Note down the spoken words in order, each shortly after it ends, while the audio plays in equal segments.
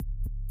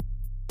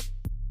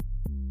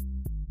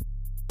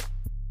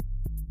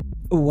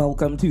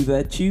Welcome to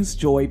the Choose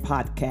Joy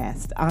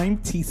podcast. I'm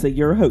Tisa,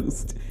 your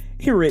host.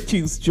 Here at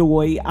Choose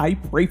Joy, I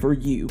pray for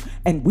you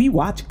and we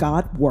watch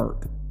God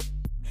work.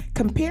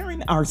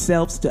 Comparing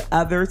ourselves to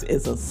others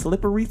is a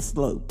slippery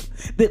slope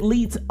that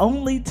leads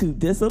only to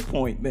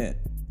disappointment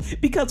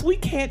because we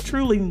can't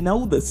truly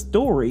know the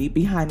story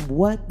behind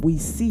what we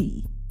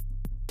see.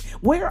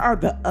 Where are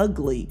the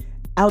ugly,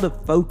 out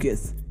of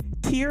focus,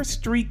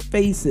 tear-streaked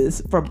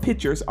faces from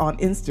pictures on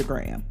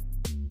Instagram?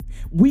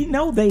 We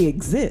know they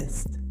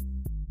exist.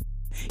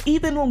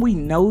 Even when we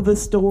know the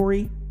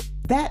story,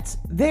 that's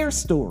their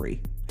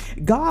story.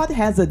 God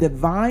has a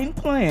divine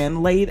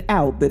plan laid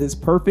out that is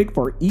perfect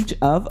for each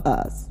of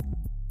us.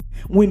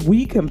 When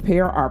we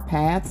compare our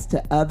paths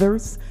to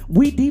others,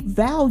 we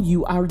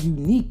devalue our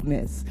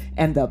uniqueness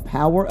and the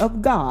power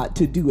of God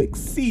to do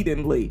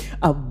exceedingly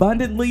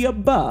abundantly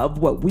above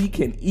what we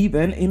can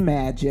even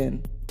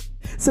imagine.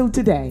 So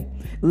today,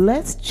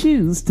 let's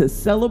choose to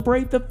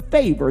celebrate the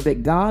favor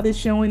that God is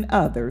showing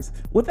others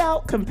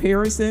without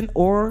comparison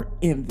or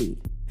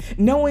envy,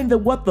 knowing that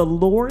what the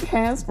Lord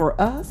has for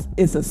us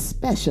is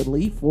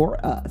especially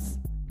for us.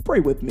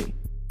 Pray with me.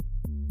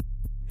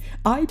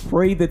 I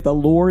pray that the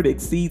Lord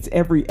exceeds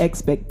every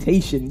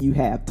expectation you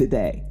have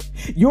today.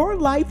 Your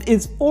life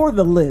is for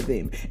the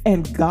living,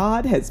 and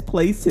God has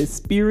placed His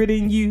Spirit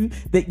in you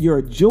that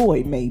your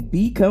joy may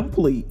be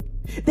complete,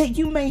 that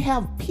you may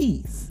have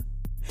peace.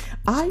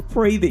 I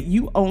pray that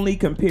you only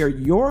compare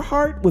your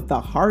heart with the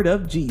heart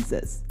of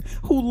Jesus,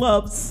 who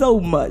loved so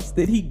much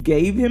that He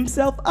gave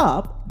Himself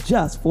up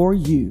just for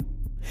you.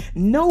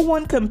 No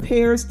one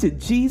compares to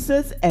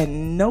Jesus,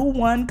 and no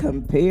one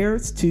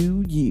compares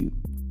to you.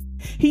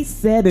 He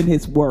said in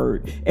His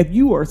word, if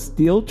you are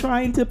still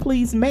trying to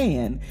please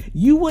man,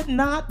 you would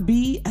not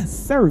be a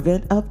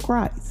servant of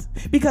Christ,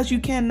 because you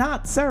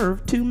cannot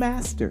serve two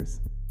masters.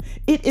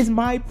 It is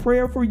my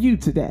prayer for you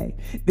today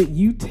that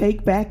you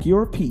take back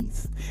your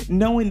peace,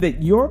 knowing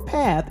that your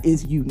path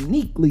is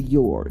uniquely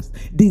yours,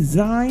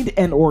 designed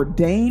and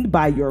ordained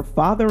by your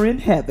Father in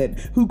heaven,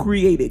 who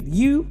created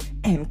you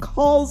and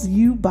calls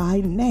you by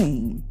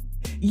name.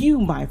 You,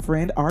 my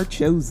friend, are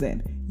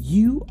chosen.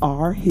 You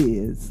are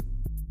His.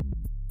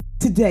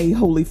 Today,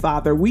 Holy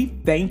Father, we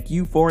thank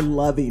you for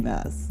loving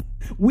us.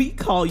 We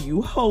call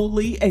you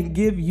holy and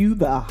give you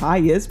the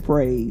highest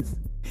praise.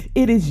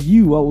 It is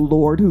you, O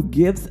Lord, who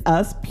gives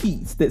us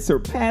peace that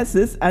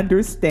surpasses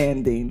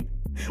understanding.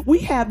 We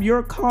have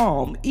your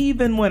calm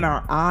even when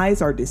our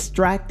eyes are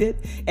distracted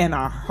and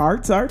our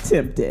hearts are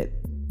tempted.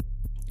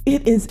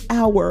 It is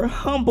our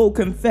humble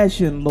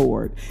confession,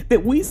 Lord,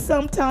 that we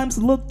sometimes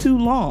look too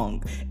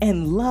long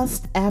and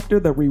lust after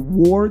the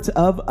rewards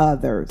of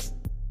others.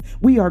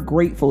 We are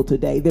grateful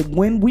today that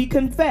when we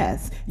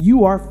confess,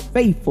 you are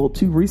faithful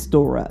to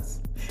restore us,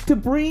 to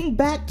bring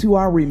back to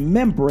our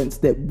remembrance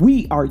that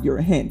we are your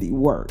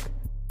handiwork.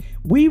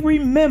 We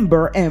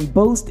remember and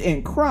boast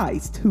in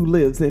Christ who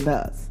lives in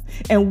us,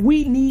 and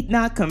we need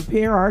not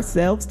compare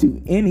ourselves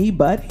to any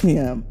but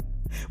Him.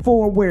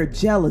 For where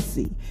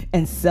jealousy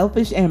and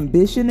selfish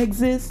ambition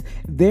exist,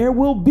 there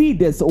will be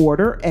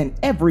disorder and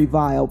every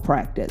vile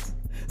practice.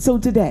 So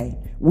today,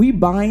 we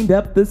bind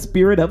up the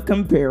spirit of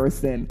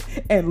comparison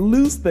and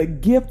loose the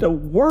gift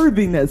of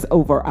worthiness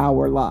over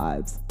our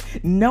lives,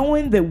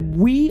 knowing that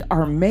we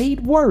are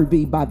made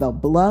worthy by the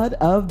blood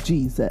of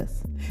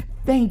Jesus.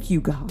 Thank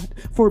you, God,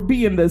 for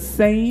being the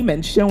same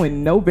and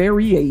showing no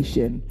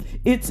variation.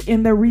 It's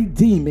in the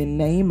redeeming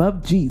name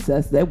of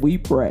Jesus that we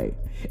pray.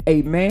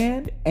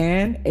 Amen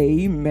and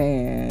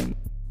amen.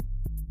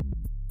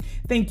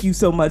 Thank you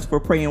so much for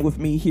praying with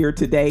me here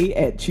today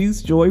at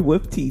Choose Joy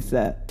with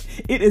Tisa.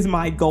 It is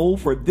my goal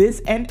for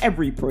this and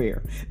every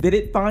prayer that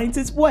it finds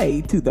its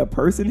way to the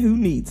person who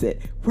needs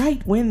it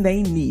right when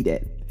they need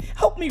it.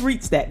 Help me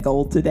reach that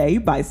goal today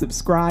by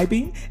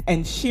subscribing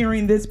and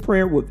sharing this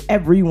prayer with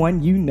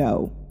everyone you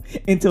know.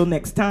 Until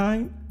next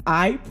time,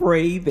 I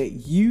pray that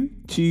you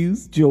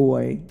choose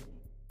joy.